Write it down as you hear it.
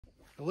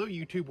Hello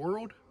YouTube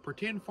world,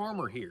 Pretend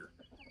Farmer here.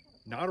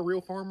 Not a real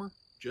farmer,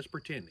 just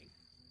pretending.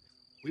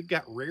 We've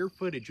got rare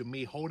footage of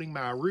me holding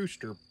my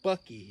rooster,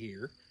 Bucky,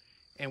 here,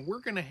 and we're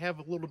going to have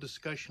a little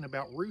discussion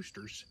about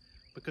roosters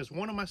because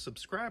one of my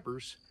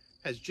subscribers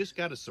has just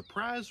got a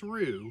surprise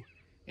roo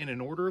in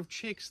an order of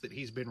chicks that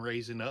he's been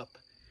raising up,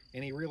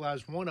 and he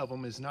realized one of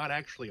them is not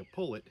actually a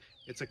pullet,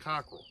 it's a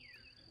cockerel.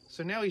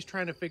 So now he's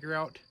trying to figure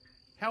out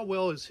how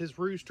well is his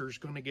roosters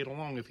going to get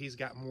along if he's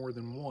got more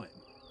than one.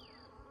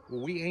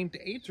 Well, we aim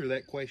to answer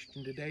that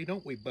question today,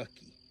 don't we,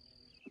 Bucky?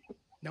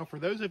 Now, for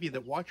those of you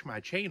that watch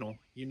my channel,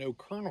 you know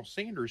Colonel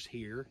Sanders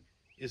here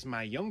is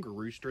my younger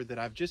rooster that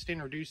I've just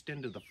introduced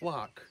into the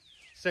flock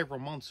several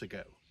months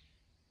ago.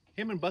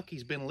 Him and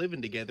Bucky's been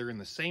living together in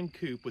the same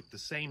coop with the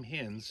same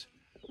hens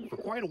for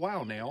quite a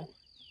while now,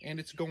 and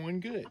it's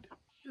going good.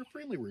 You're a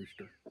friendly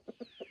rooster.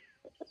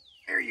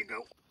 There you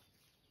go.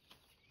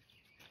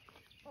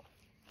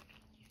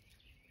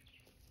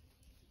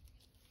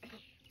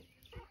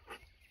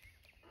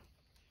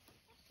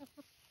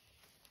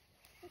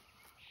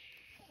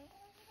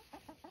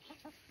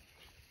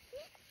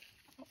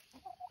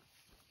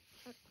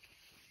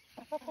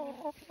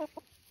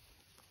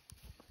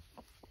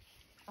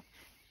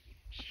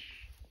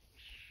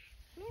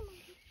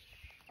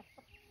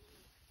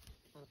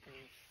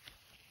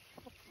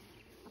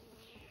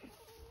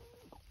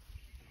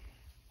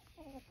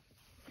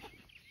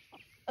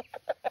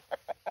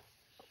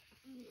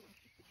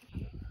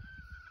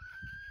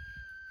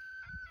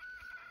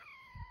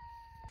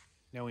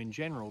 Now, in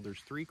general,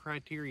 there's three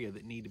criteria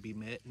that need to be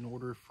met in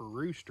order for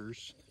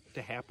roosters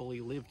to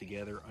happily live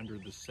together under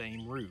the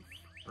same roof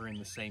or in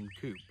the same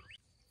coop.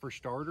 For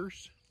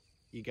starters,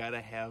 you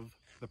gotta have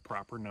the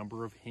proper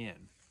number of hen.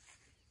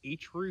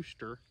 Each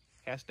rooster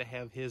has to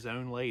have his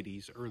own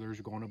ladies or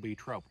there's going to be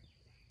trouble.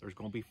 There's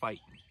going to be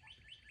fighting.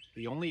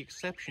 The only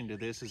exception to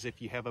this is if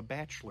you have a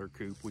bachelor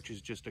coop, which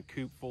is just a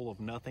coop full of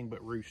nothing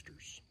but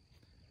roosters.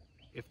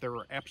 If there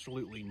are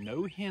absolutely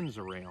no hens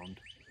around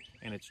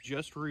and it's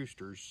just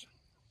roosters,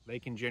 they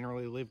can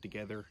generally live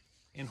together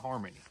in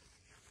harmony.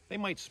 They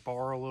might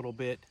spar a little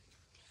bit,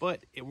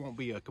 but it won't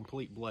be a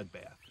complete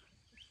bloodbath.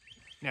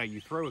 Now,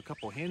 you throw a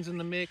couple hens in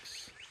the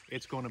mix,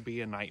 it's going to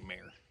be a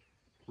nightmare.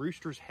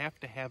 Roosters have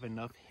to have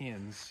enough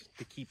hens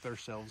to keep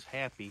themselves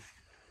happy,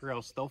 or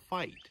else they'll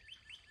fight.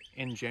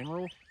 In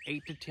general,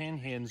 8 to 10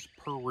 hens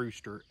per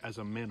rooster as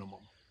a minimum.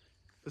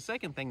 The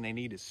second thing they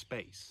need is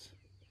space.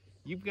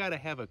 You've got to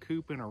have a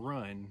coop and a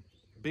run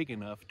big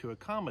enough to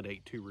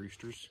accommodate 2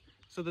 roosters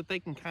so that they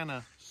can kind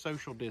of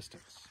social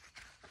distance.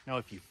 Now,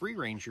 if you free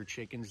range your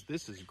chickens,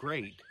 this is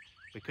great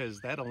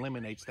because that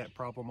eliminates that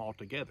problem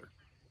altogether.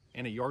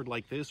 In a yard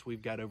like this,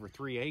 we've got over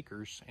 3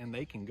 acres and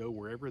they can go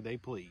wherever they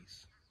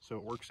please. So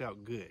it works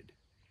out good.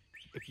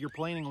 If you're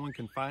planning on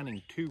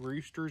confining 2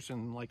 roosters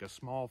in like a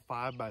small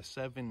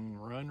 5x7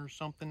 run or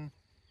something,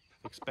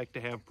 expect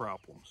to have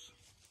problems.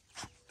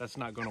 That's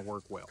not going to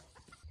work well.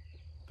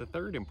 The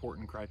third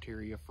important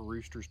criteria for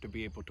roosters to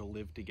be able to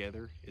live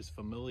together is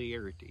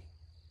familiarity.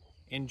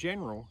 In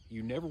general,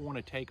 you never want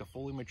to take a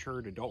fully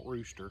matured adult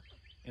rooster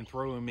and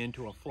throw him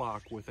into a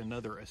flock with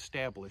another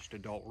established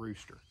adult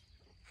rooster.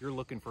 You're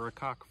looking for a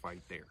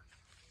cockfight there.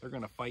 They're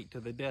going to fight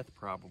to the death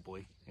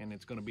probably, and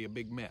it's going to be a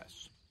big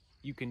mess.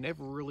 You can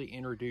never really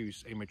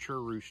introduce a mature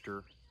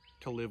rooster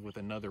to live with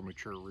another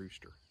mature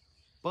rooster.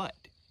 But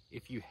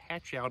if you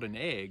hatch out an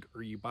egg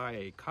or you buy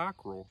a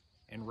cockerel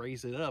and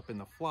raise it up in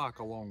the flock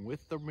along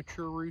with the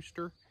mature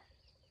rooster,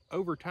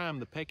 over time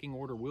the pecking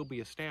order will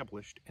be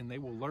established and they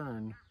will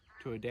learn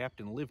to adapt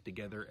and live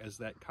together as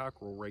that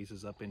cockerel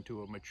raises up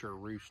into a mature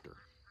rooster.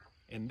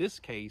 In this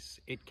case,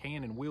 it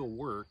can and will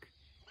work,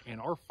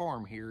 and our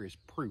farm here is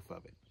proof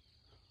of it.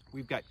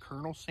 We've got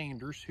Colonel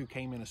Sanders, who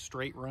came in a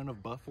straight run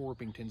of Buff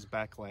Orpingtons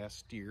back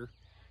last year,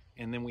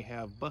 and then we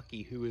have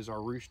Bucky, who is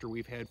our rooster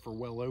we've had for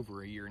well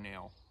over a year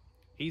now.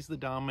 He's the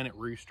dominant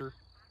rooster.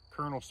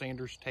 Colonel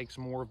Sanders takes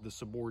more of the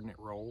subordinate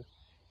role,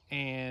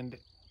 and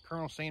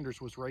Colonel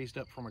Sanders was raised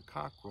up from a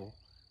cockerel,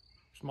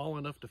 small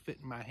enough to fit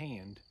in my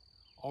hand,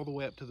 all the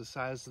way up to the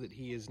size that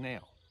he is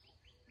now.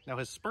 Now,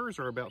 his spurs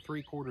are about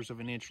 3/4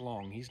 of an inch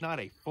long. He's not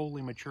a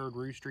fully matured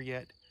rooster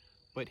yet,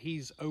 but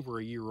he's over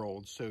a year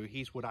old, so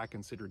he's what I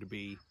consider to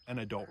be an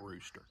adult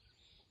rooster.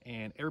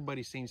 And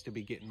everybody seems to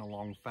be getting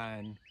along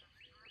fine.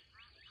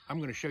 I'm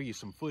going to show you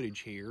some footage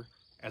here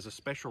as a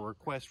special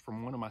request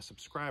from one of my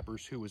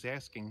subscribers who was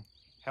asking,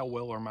 how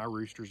well are my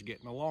roosters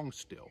getting along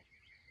still?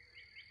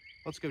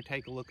 Let's go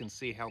take a look and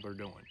see how they're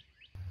doing.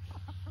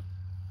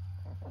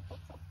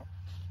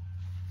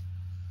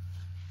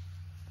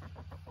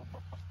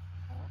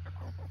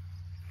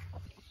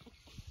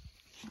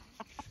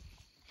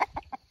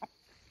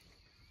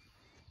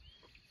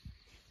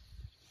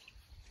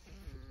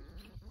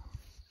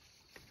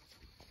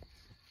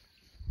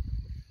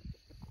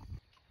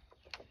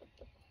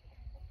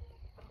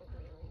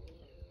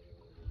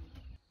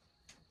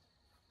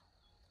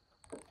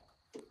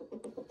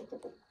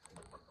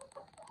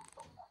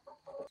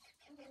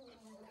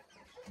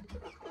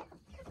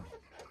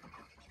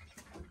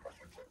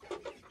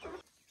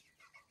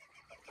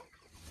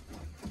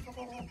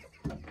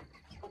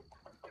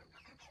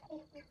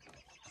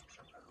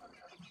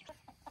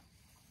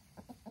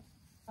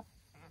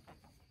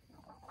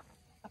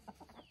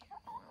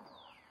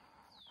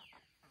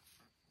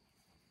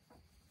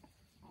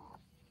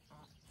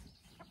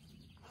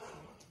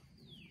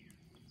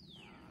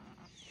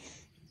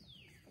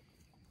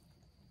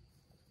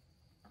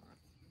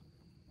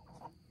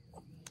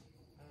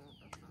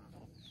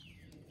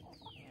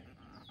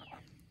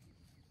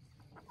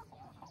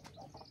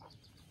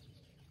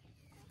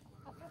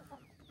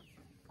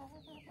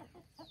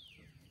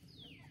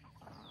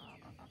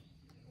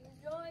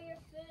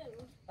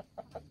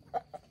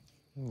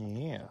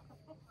 Yeah.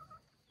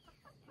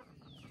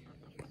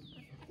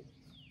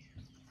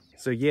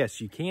 So yes,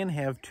 you can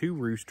have two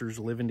roosters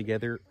living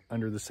together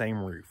under the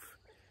same roof.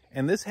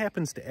 And this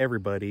happens to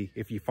everybody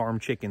if you farm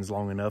chickens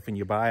long enough and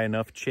you buy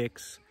enough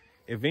chicks.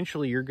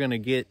 Eventually you're going to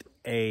get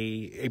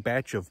a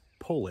batch of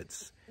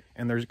pullets,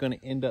 and there's going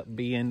to end up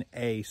being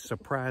a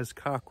surprise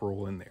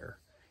cockerel in there.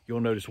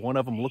 You'll notice one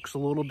of them looks a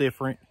little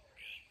different.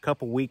 A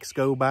couple weeks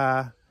go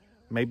by,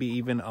 maybe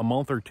even a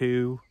month or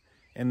two,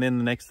 and then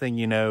the next thing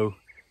you know,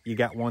 you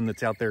got one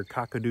that's out there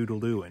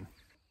cock-a-doodle-dooing.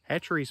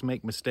 Hatcheries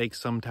make mistakes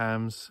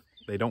sometimes.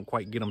 They don't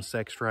quite get them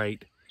sexed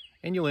right,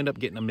 and you'll end up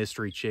getting a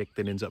mystery chick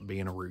that ends up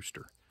being a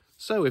rooster.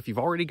 So if you've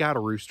already got a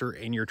rooster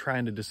and you're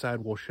trying to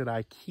decide, well, should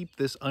I keep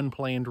this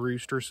unplanned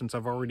rooster since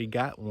I've already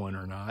got one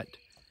or not?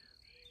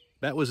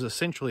 That was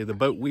essentially the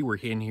boat we were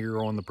in here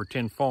on the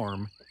pretend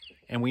farm,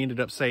 and we ended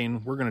up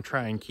saying we're going to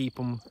try and keep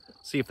them,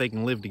 see if they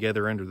can live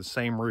together under the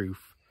same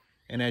roof.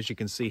 And as you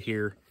can see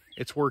here,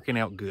 it's working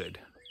out good.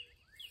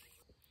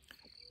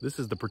 This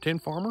is the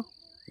Pretend Farmer,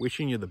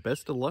 wishing you the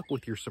best of luck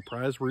with your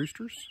surprise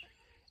roosters.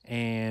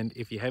 And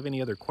if you have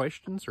any other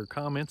questions or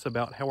comments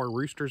about how our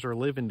roosters are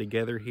living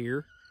together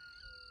here,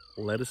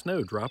 let us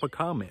know. Drop a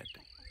comment.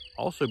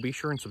 Also, be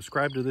sure and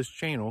subscribe to this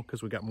channel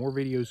because we got more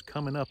videos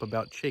coming up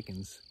about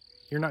chickens.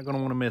 You're not going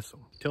to want to miss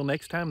them. Till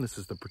next time, this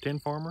is the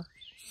Pretend Farmer,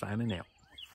 signing out.